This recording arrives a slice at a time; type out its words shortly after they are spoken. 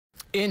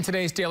In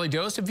today's Daily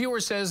Dose, a viewer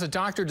says a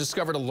doctor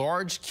discovered a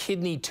large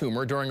kidney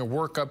tumor during a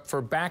workup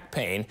for back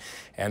pain,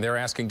 and they're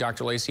asking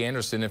Dr. Lacey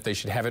Anderson if they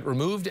should have it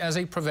removed as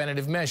a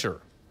preventative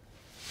measure.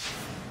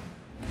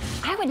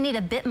 I would need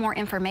a bit more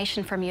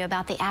information from you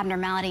about the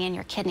abnormality in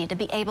your kidney to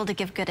be able to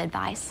give good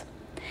advice.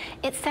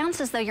 It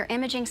sounds as though your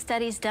imaging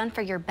studies done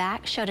for your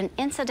back showed an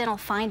incidental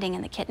finding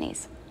in the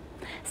kidneys.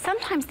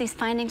 Sometimes these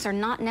findings are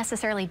not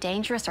necessarily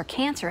dangerous or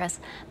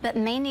cancerous, but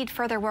may need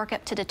further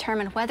workup to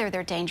determine whether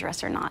they're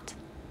dangerous or not.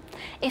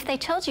 If they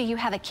told you you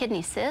have a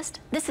kidney cyst,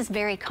 this is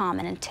very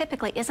common and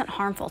typically isn't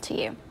harmful to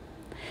you.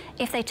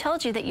 If they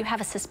told you that you have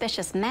a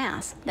suspicious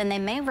mass, then they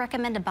may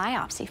recommend a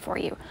biopsy for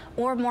you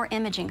or more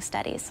imaging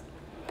studies.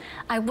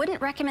 I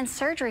wouldn't recommend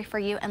surgery for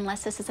you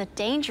unless this is a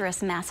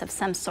dangerous mass of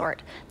some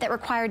sort that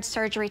required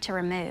surgery to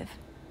remove.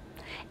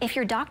 If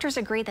your doctors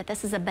agree that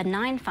this is a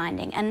benign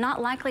finding and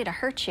not likely to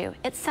hurt you,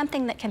 it's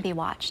something that can be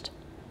watched.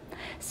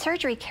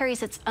 Surgery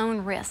carries its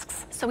own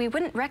risks, so we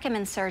wouldn't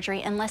recommend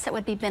surgery unless it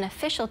would be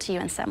beneficial to you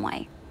in some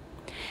way.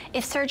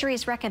 If surgery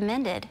is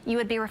recommended, you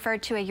would be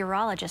referred to a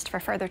urologist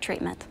for further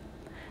treatment.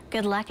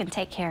 Good luck and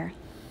take care.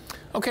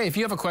 Okay, if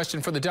you have a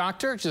question for the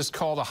doctor, just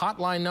call the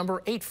hotline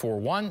number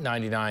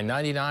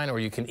 841-9999, or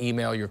you can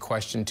email your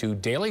question to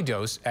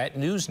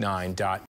dailydose@news9.com.